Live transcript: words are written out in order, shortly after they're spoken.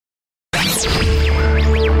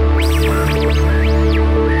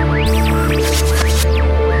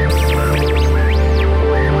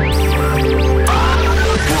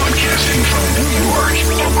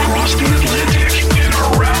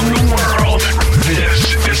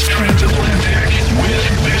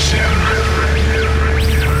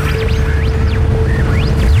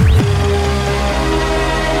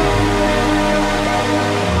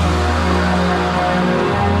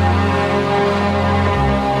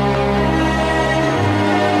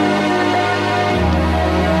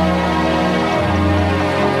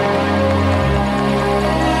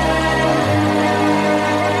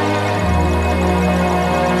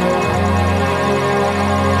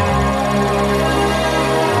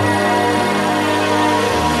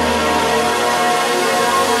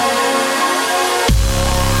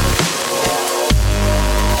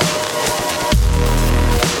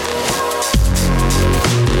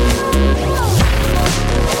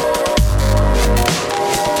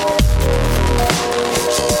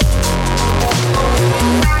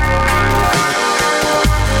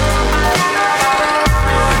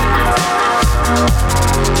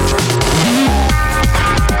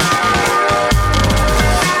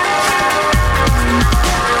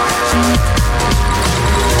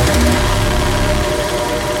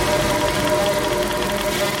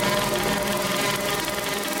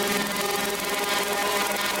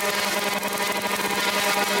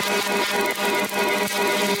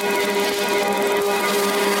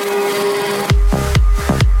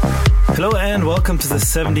Hello and welcome to the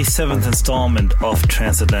 77th installment of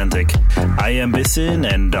Transatlantic. I am Bissin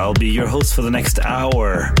and I'll be your host for the next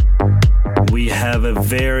hour. We have a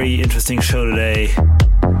very interesting show today,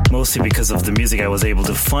 mostly because of the music I was able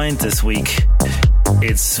to find this week.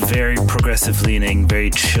 It's very progressive leaning,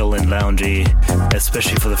 very chill and loungy,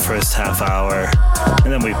 especially for the first half hour,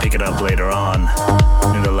 and then we pick it up later on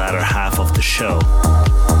in the latter half of the show.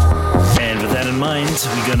 And with that in mind,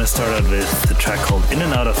 we're gonna start out with the track called In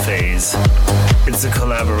and Out of Phase. It's a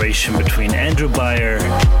collaboration between Andrew Beyer,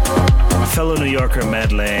 fellow New Yorker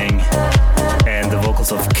Matt Lang, and the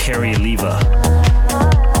vocals of Carrie Leva.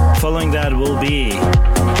 Following that will be,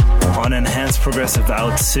 on Enhanced Progressive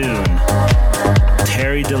out soon,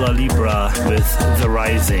 Terry De La Libra with The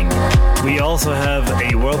Rising. We also have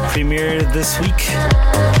a world premiere this week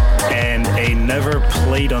and a never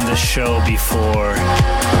played on this show before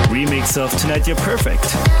remix of Tonight You're Perfect.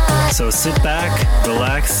 So sit back,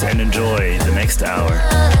 relax, and enjoy the next hour.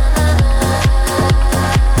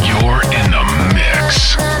 You're in the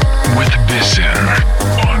mix with Bissin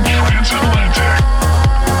on Transatlantic.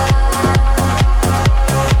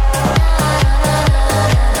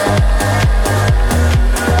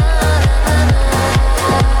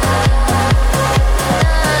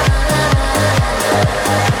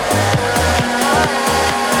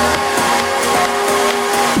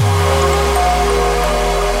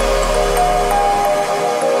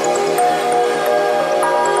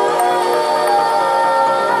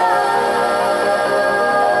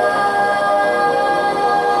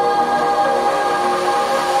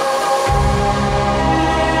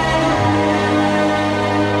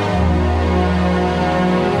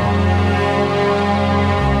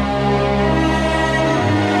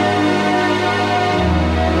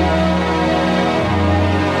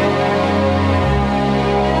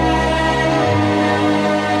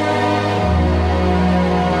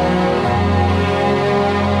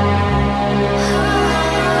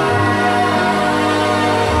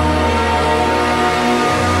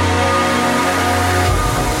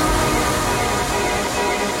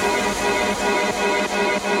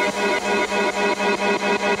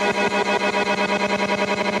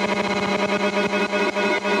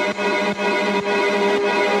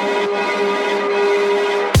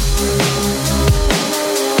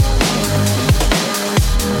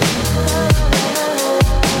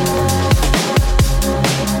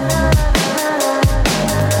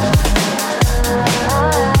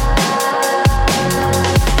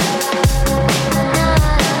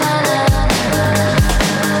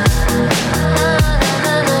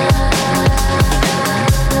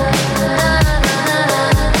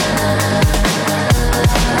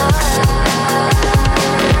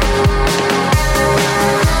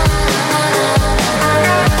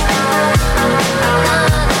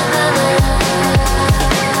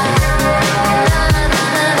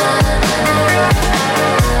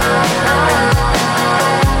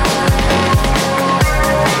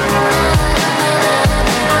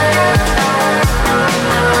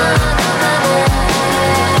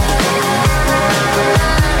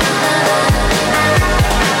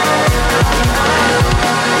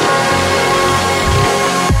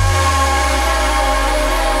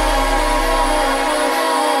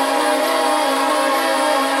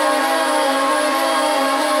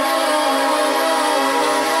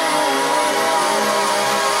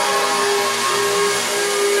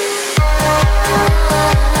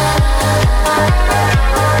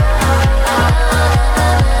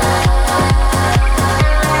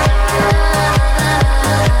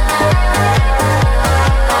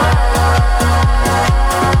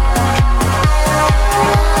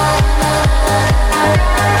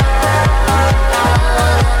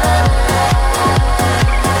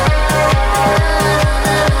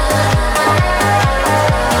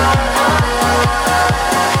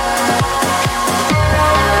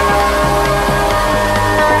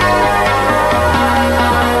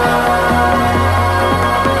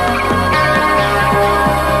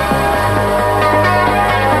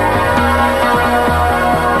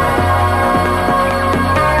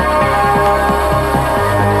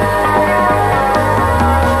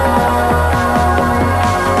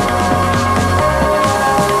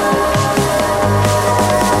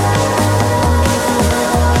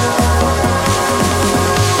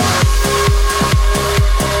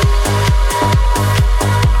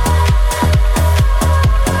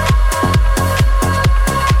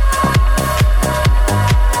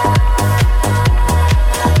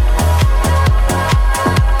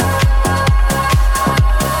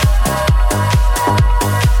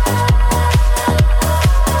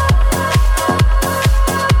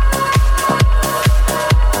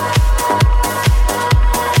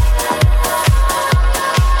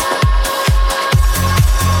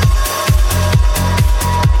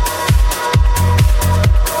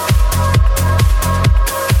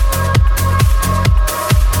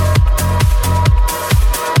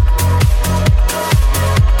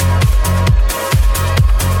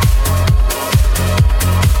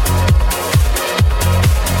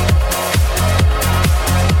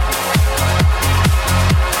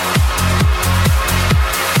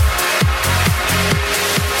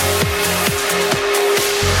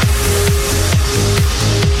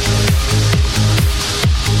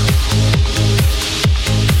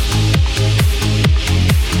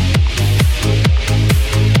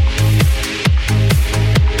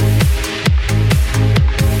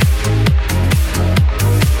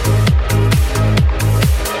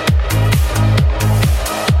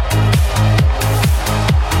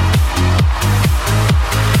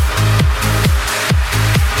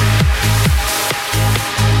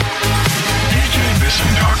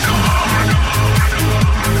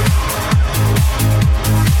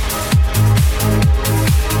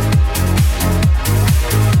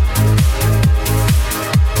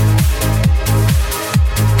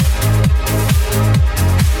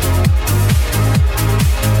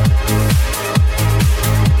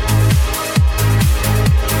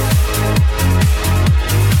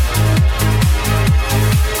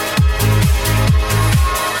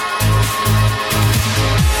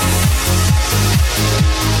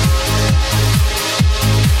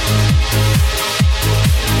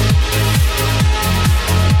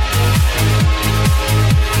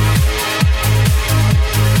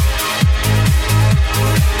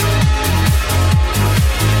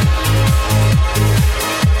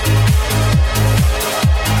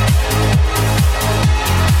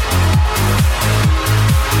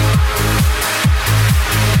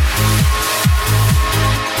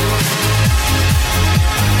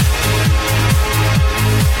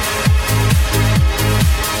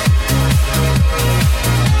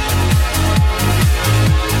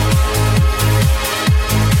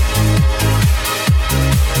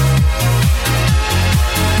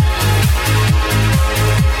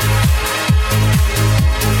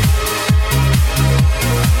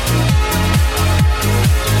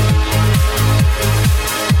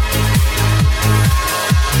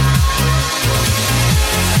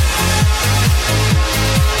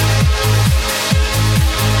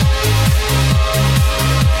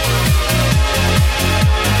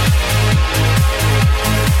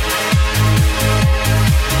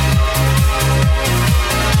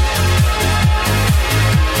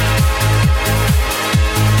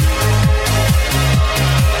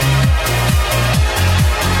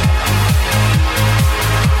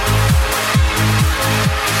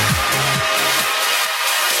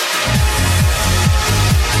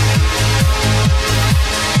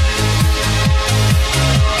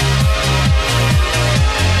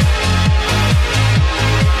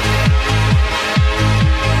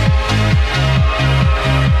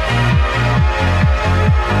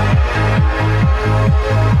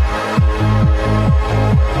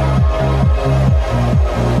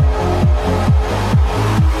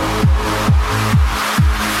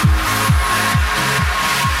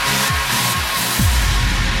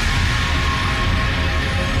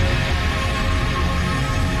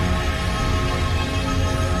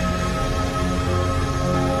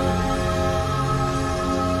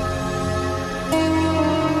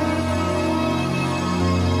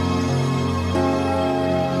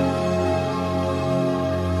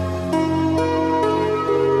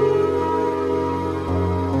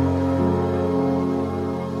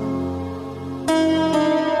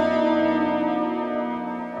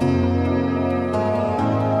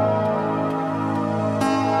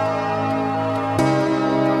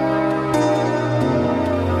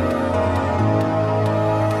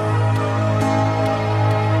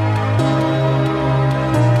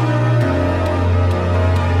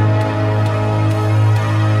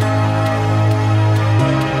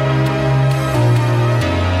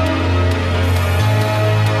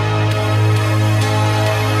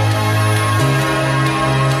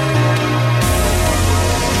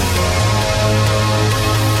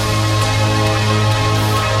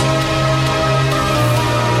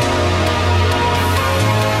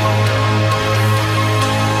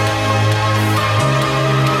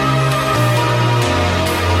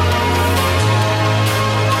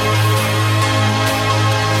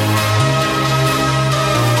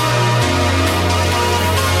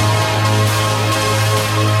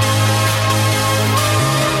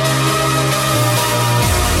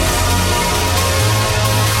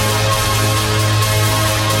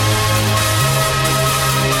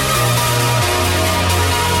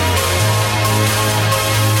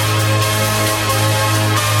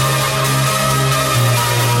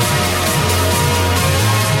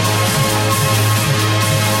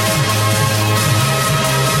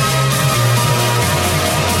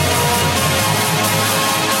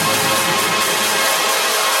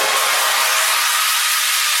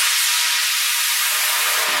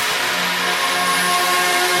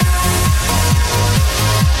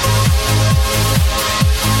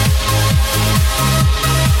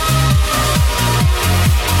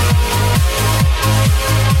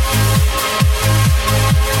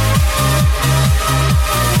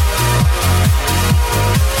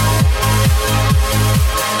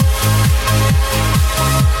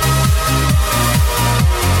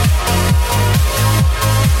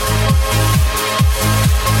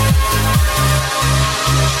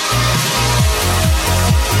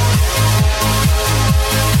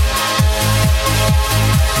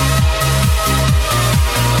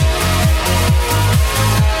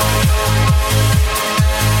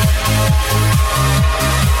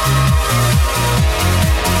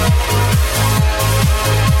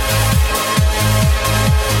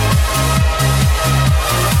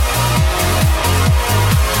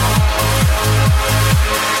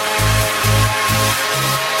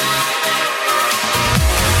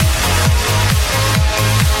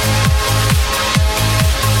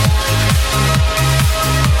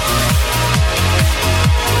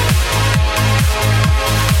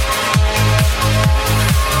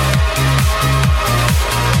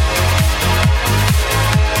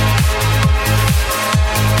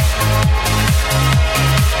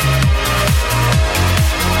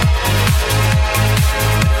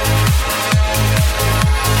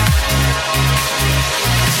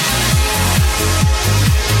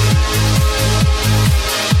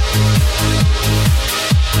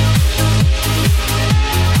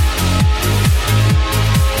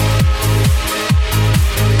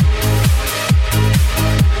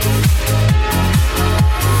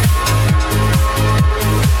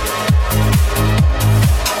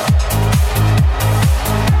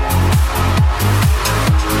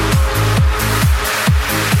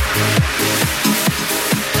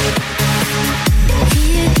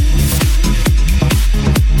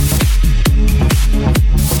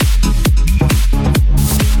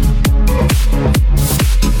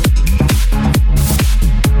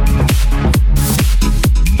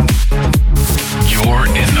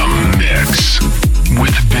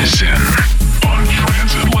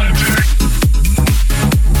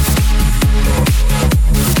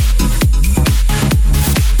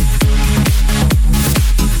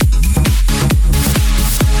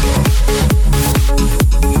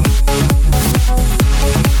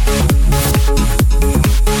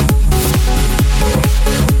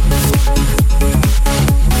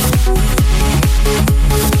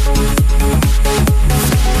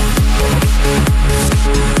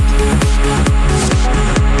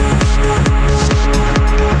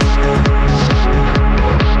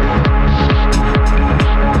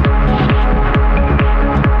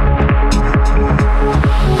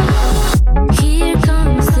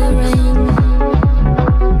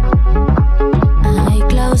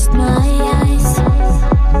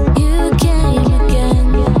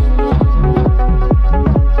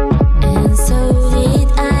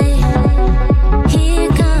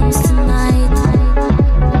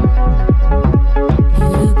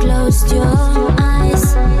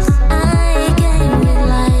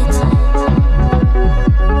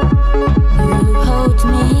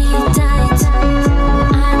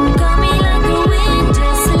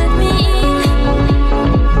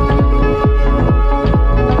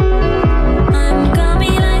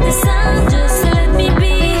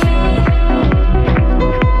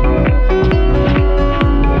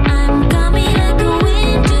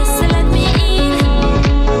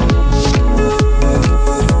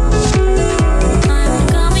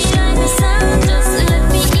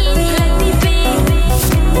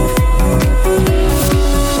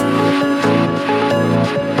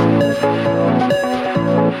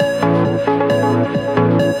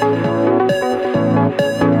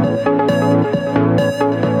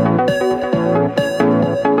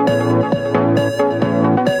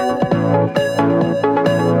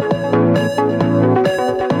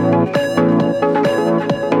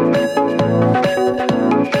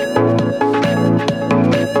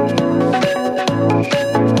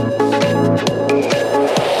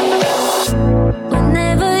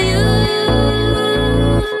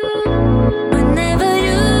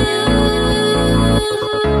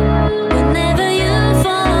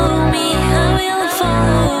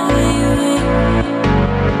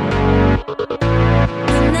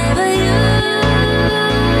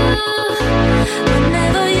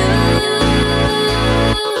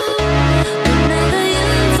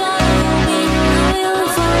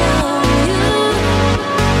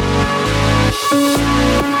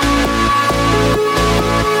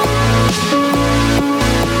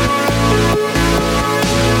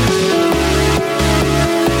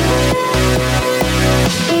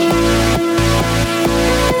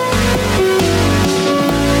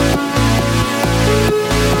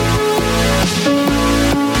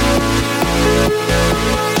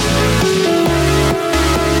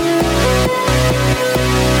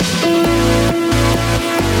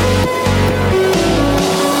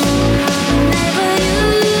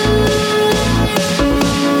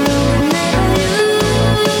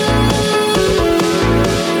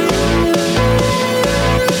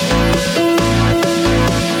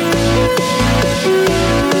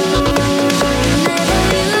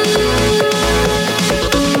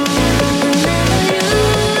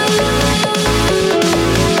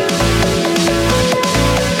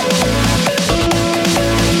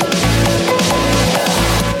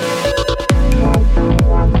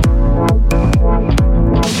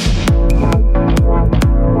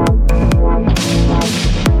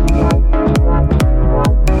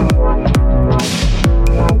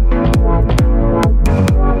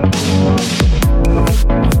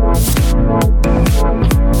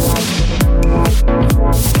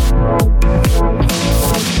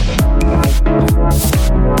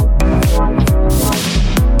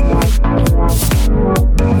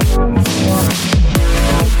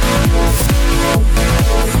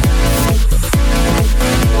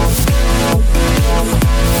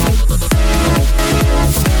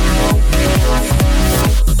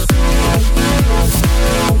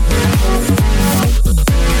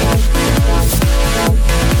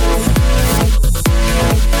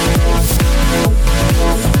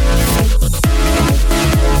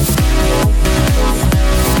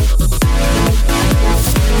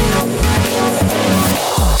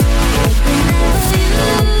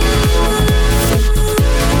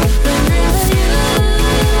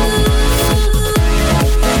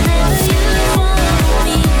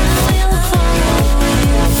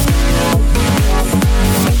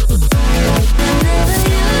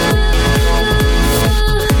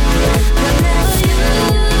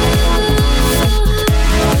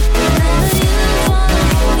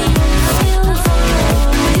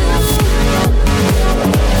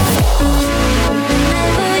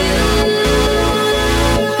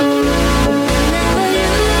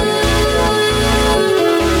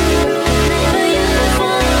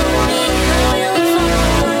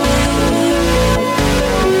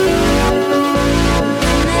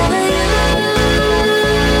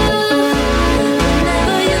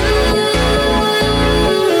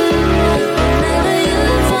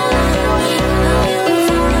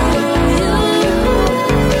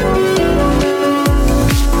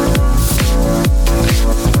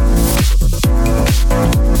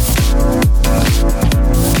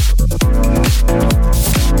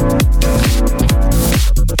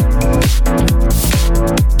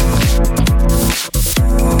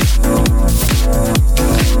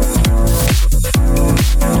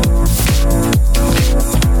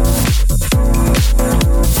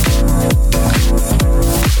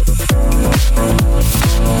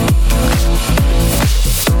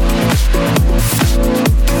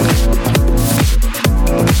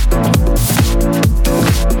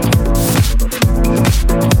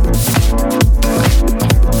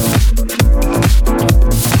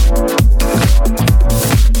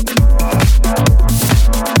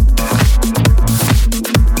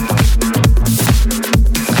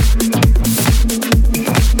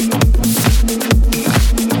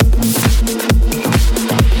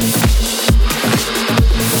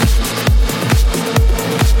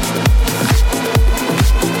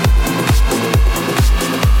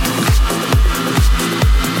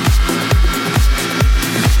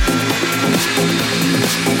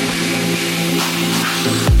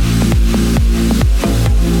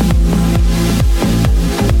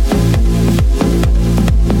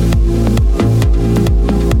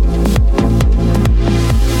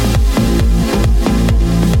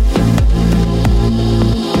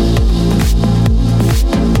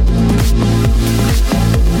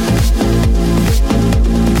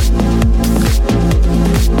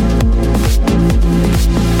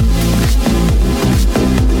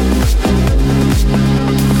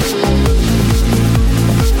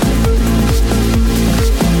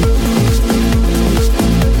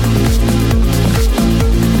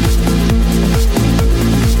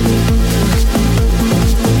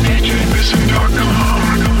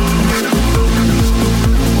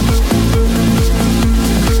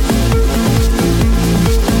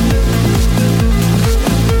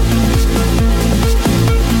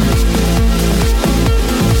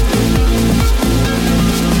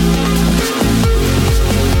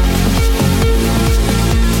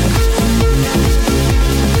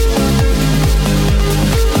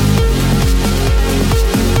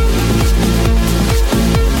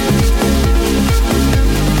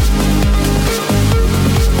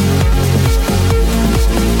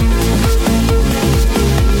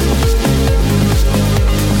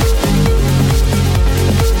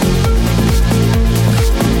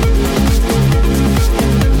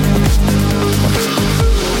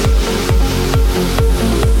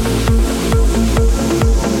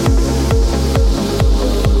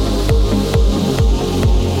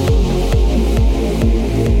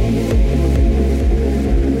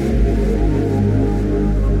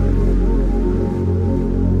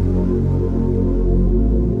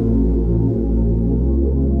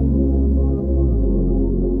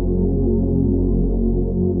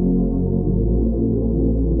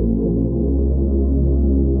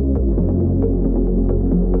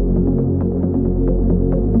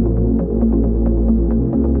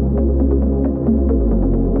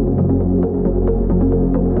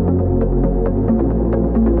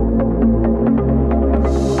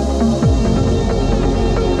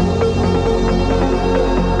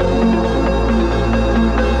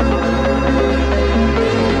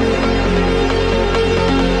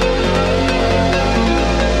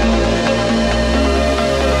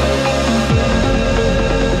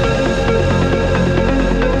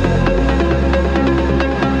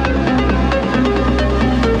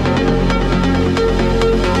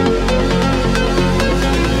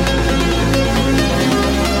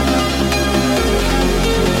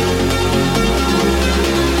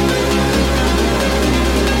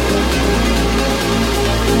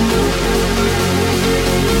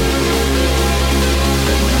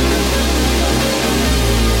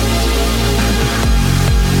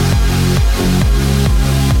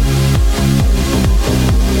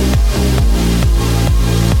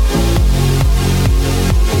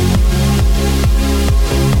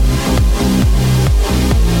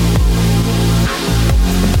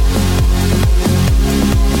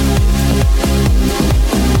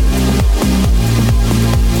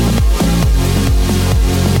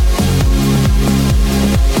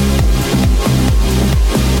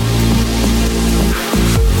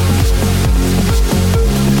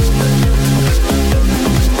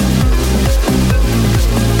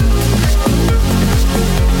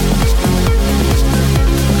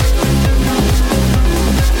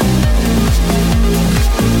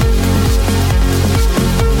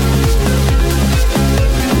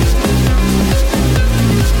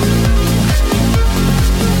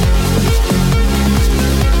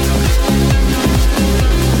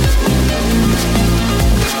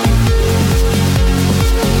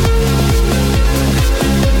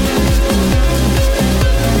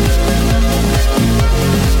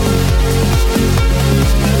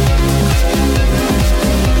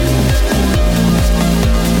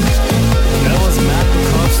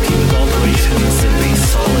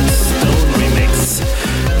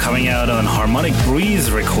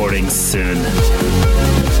 Recordings soon.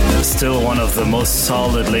 Still one of the most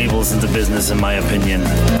solid labels in the business, in my opinion.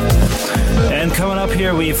 And coming up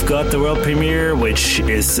here, we've got the world premiere, which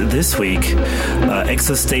is this week.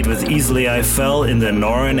 Exostate with Easily I Fell in the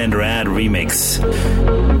Norin and Rad remix.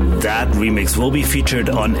 That remix will be featured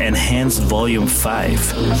on Enhanced Volume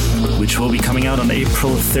 5, which will be coming out on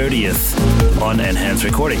April 30th on Enhanced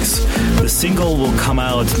Recordings. The single will come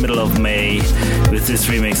out middle of May with this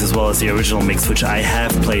remix as well as the original mix, which I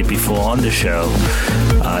have played before on the show.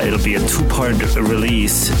 It'll be a two-part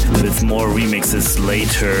release with more remixes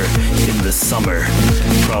later in the summer,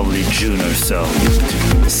 probably June or so.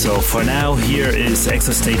 So for now, here is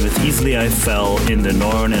Exostate with Easily I Fell in the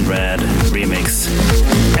Norin and Rad remix.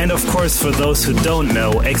 And of course, for those who don't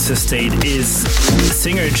know, Exostate is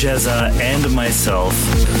singer Jezza and myself.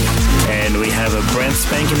 And we have a brand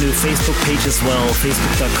spanking new Facebook page as well,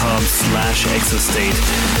 facebook.com/Exostate.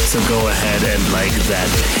 So go ahead and like that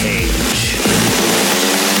page.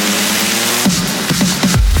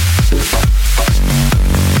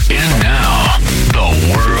 And now, the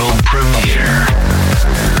world premiere.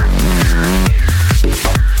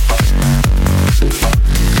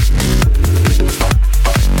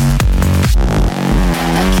 I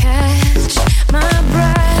catch my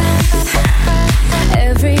breath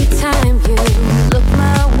every time you look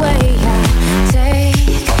my way. I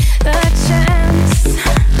take the chance,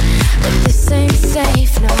 but this ain't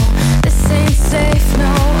safe, no, this ain't safe,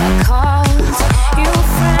 no.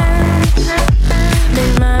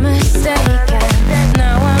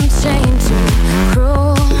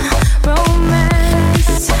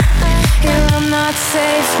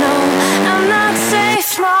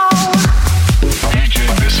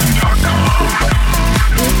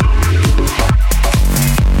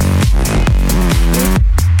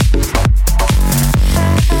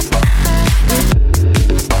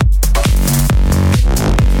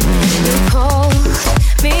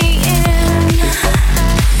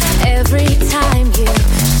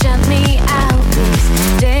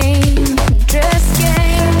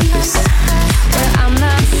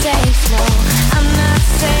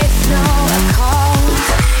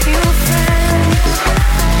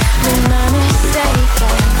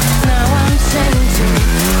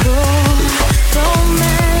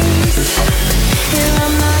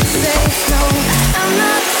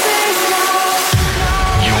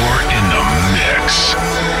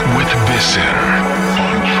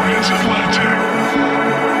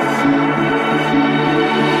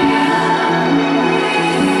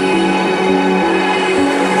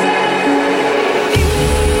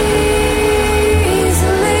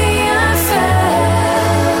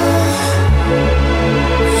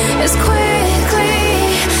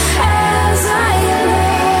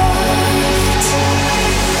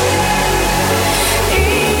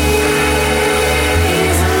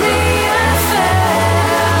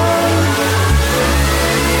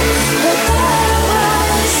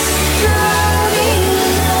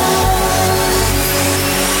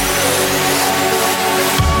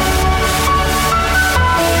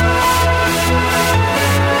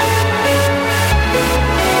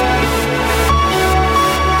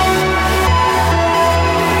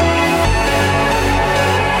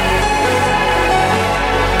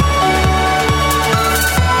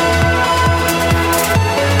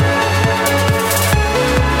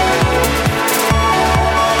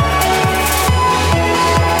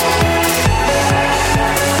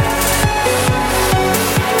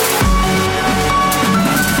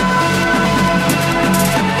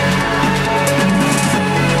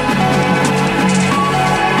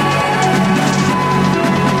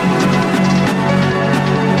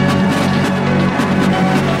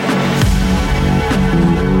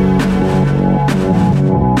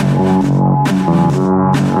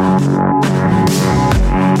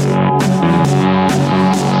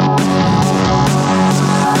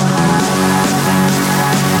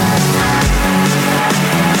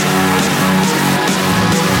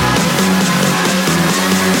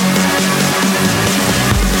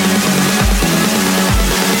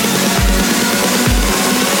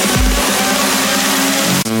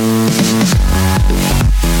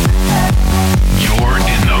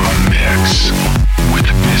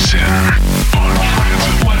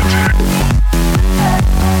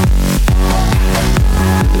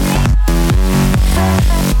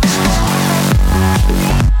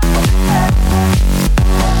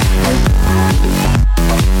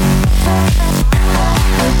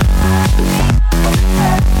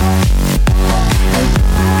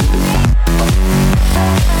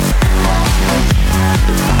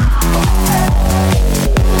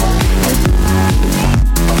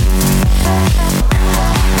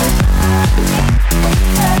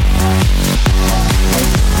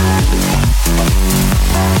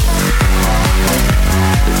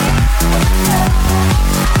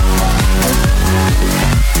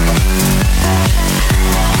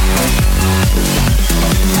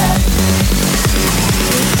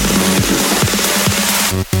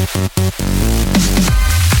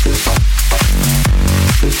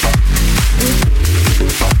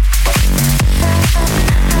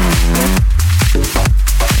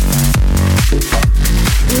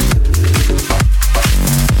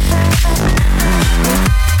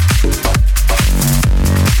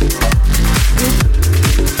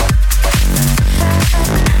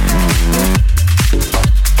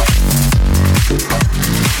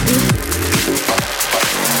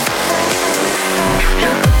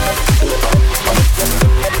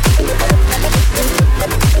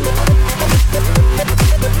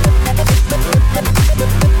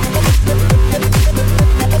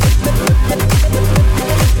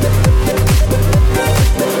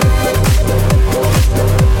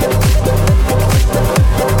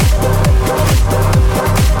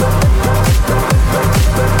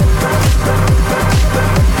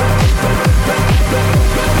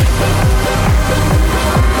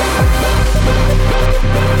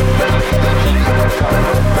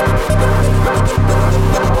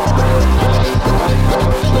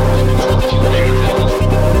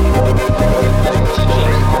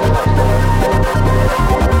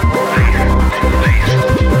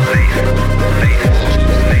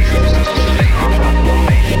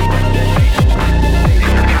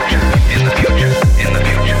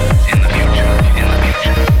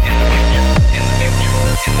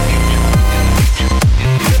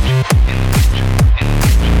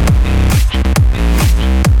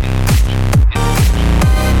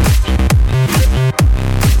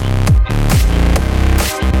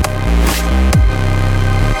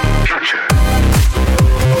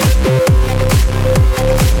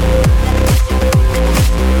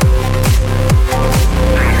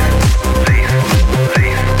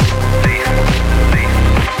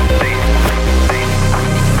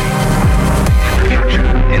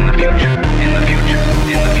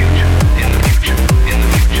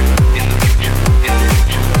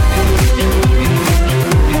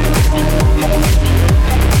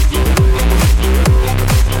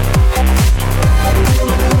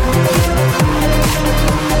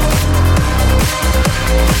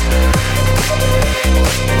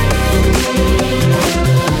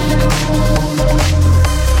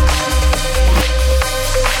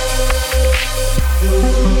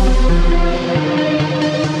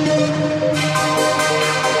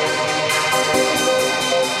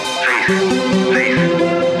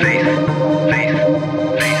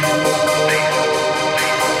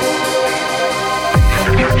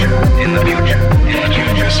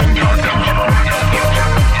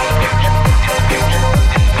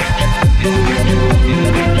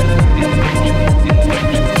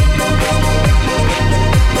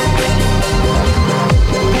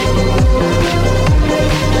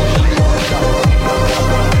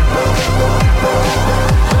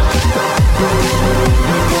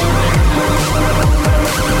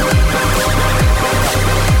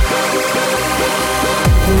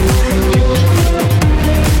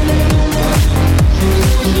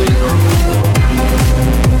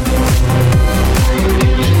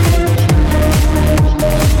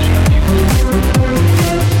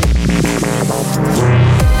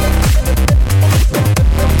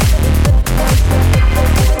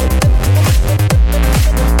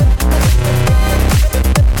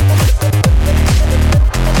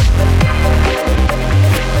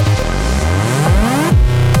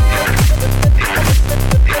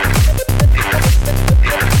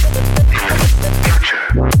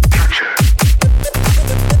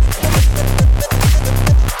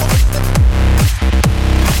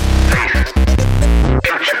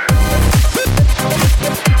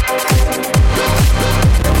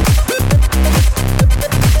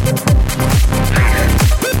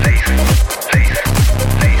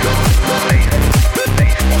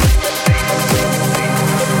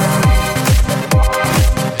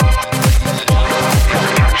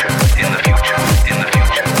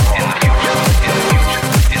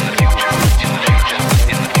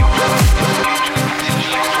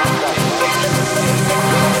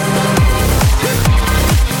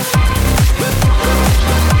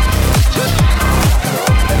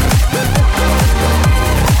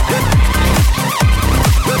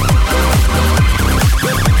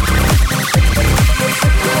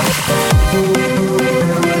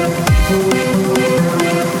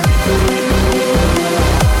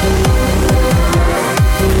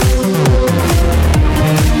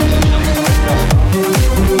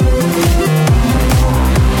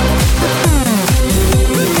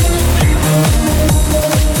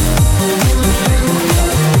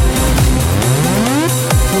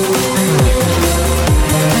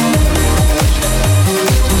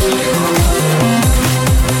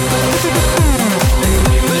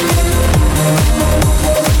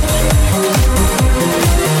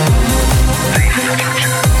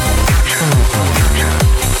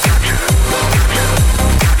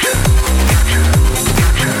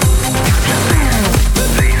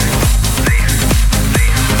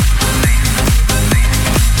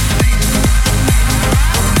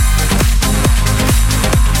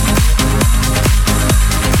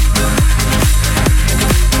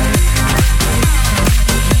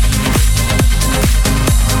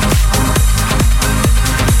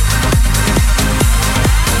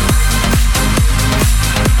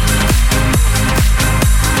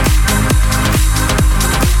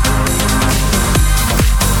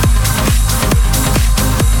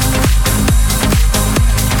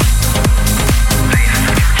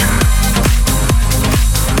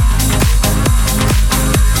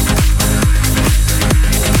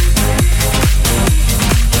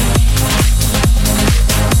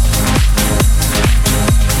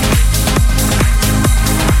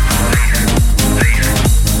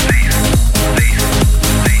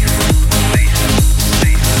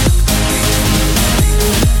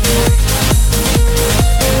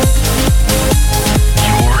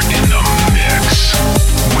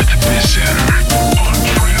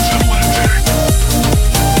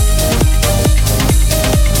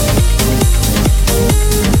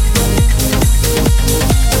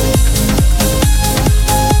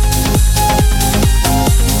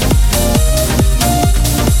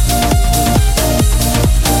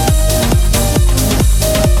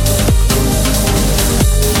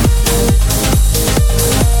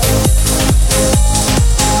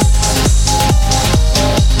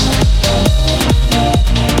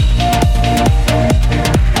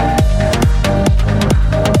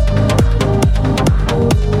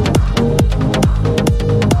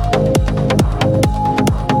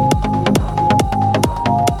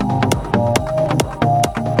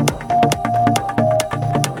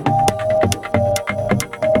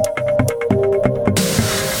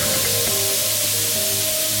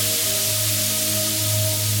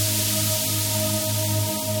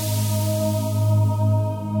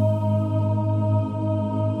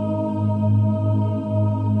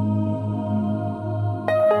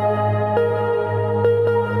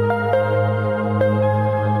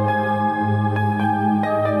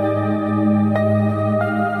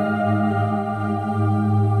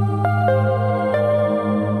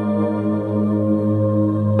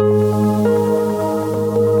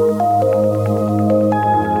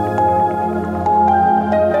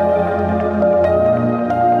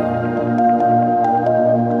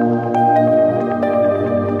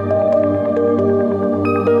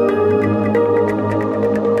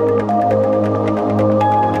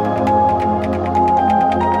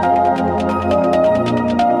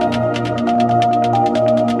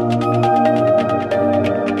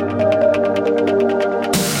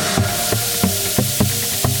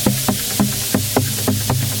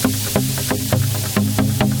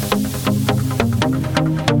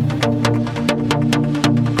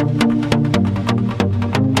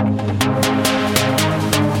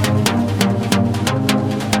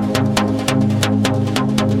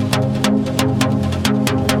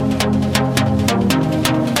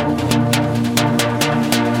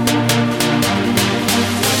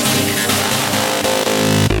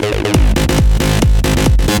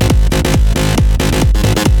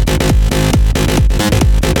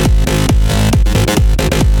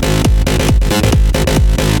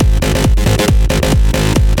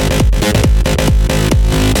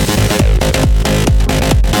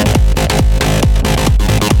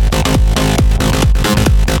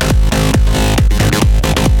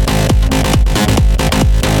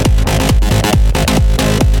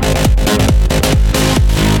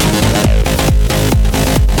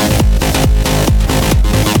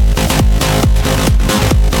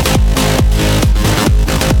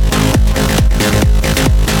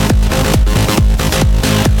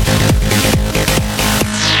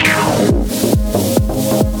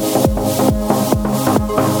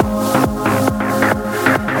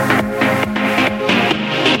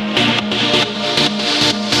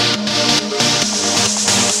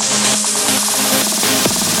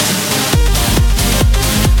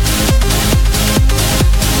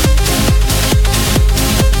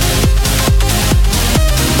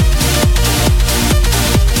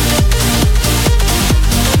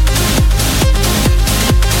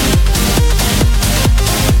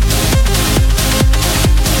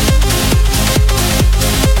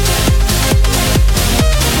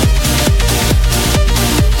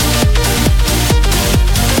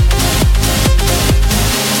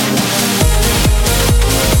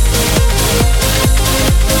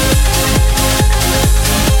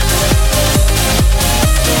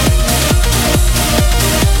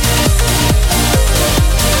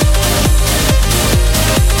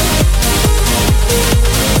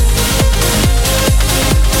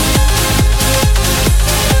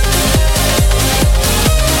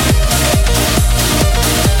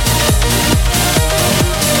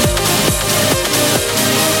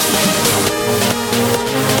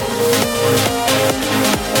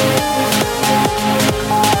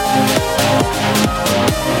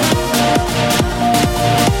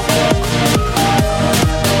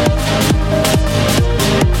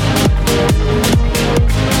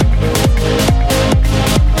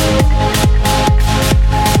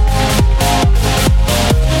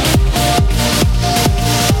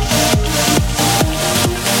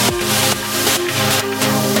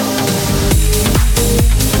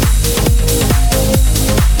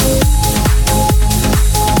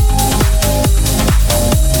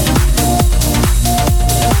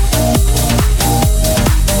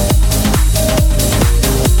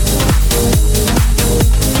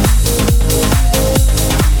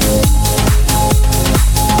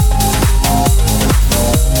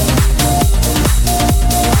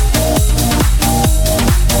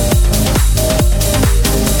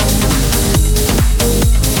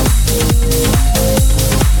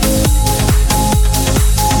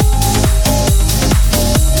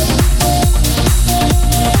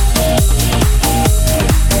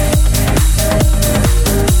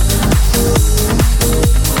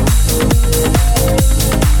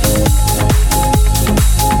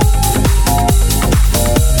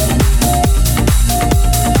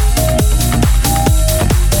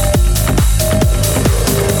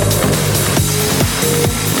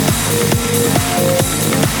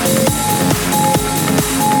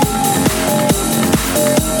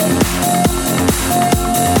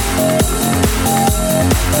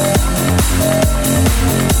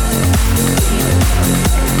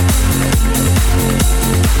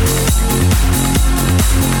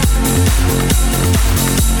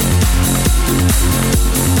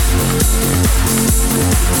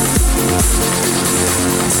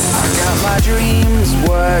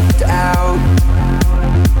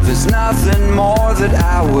 There's nothing more that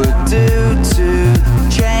I would do to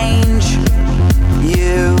change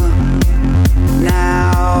you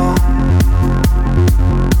now.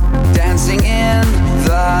 Dancing in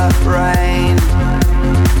the rain,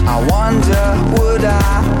 I wonder, would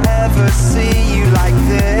I ever see you like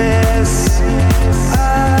this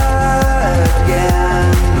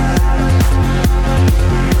again?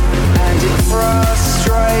 And it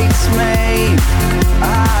frustrates me,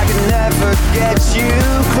 I can never get you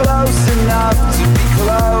close enough to be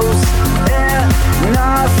close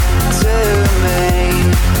enough to me.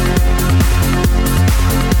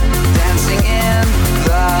 Dancing in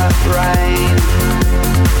the rain,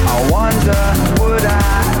 I wonder, would I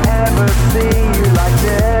ever see you like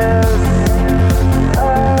this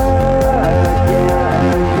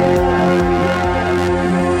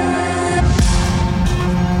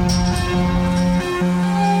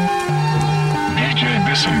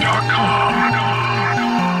DJBisson.com.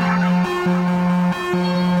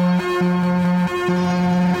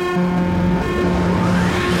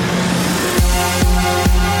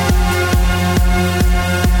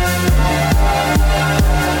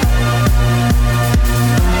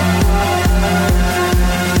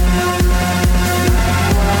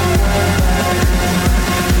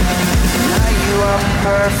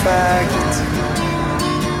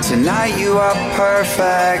 Tonight you are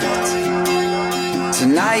perfect.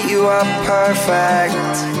 Tonight you are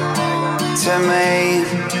perfect. To me,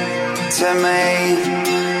 to me,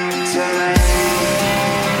 to me.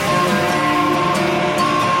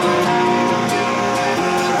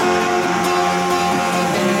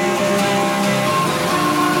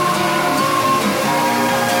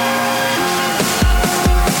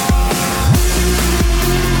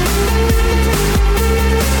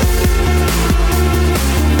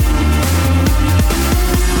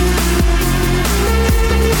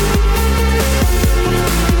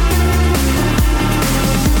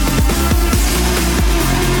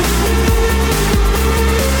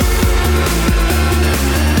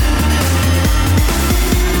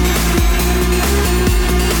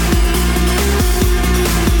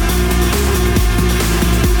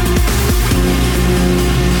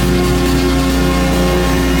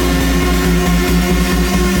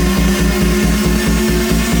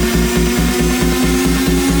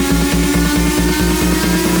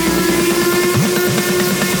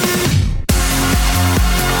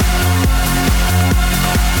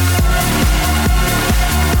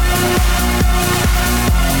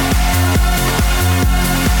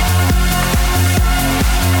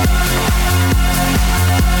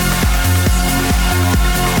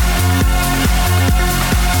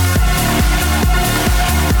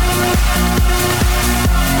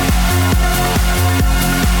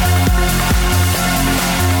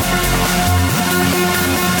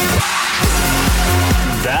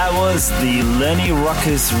 The Lenny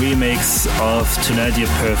Ruckus remix of Tonight You're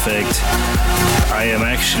Perfect. I am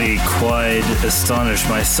actually quite astonished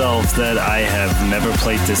myself that I have never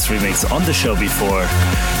played this remix on the show before.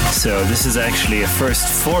 So this is actually a first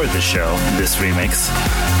for the show, this remix.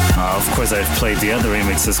 Of course, I've played the other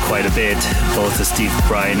remixes quite a bit, both the Steve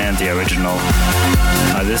Bryan and the original.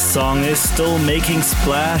 This song is still making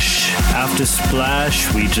splash after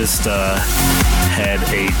splash. We just had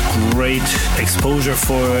a great exposure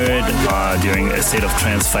for it during a State of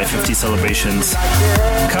Trance 550 celebrations.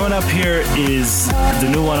 Coming up here is the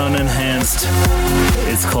new one on Enhanced.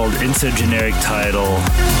 It's called Insert Generic Title,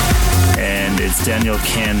 and it's Daniel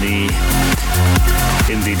Kandi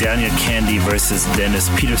in the Daniel Kandi versus Dennis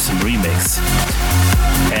Peterson remix.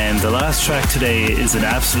 And the last track today is an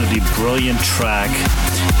absolutely brilliant track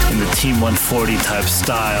in the Team 140 type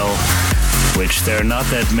style, which there are not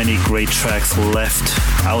that many great tracks left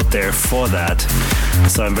out there for that.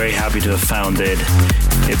 So I'm very happy to have found it.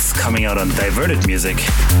 It's coming out on Diverted Music.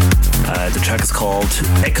 The track is called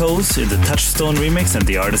Echoes in the Touchstone remix, and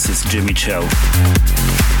the artist is Jimmy Cho.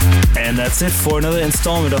 And that's it for another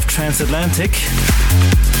installment of Transatlantic.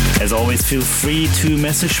 As always, feel free to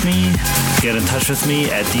message me, get in touch with me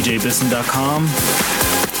at djbisson.com,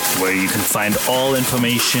 where you can find all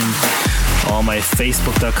information on my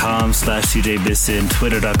facebook.com/djbisson,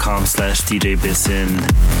 twitter.com/djbisson.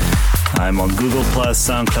 I'm on Google+,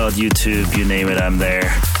 SoundCloud, YouTube, you name it, I'm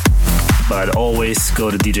there. But always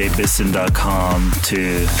go to djbisson.com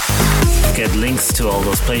to get links to all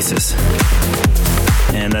those places.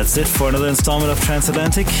 And that's it for another installment of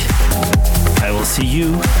Transatlantic. I will see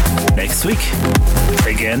you next week.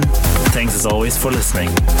 Again, thanks as always for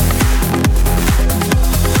listening.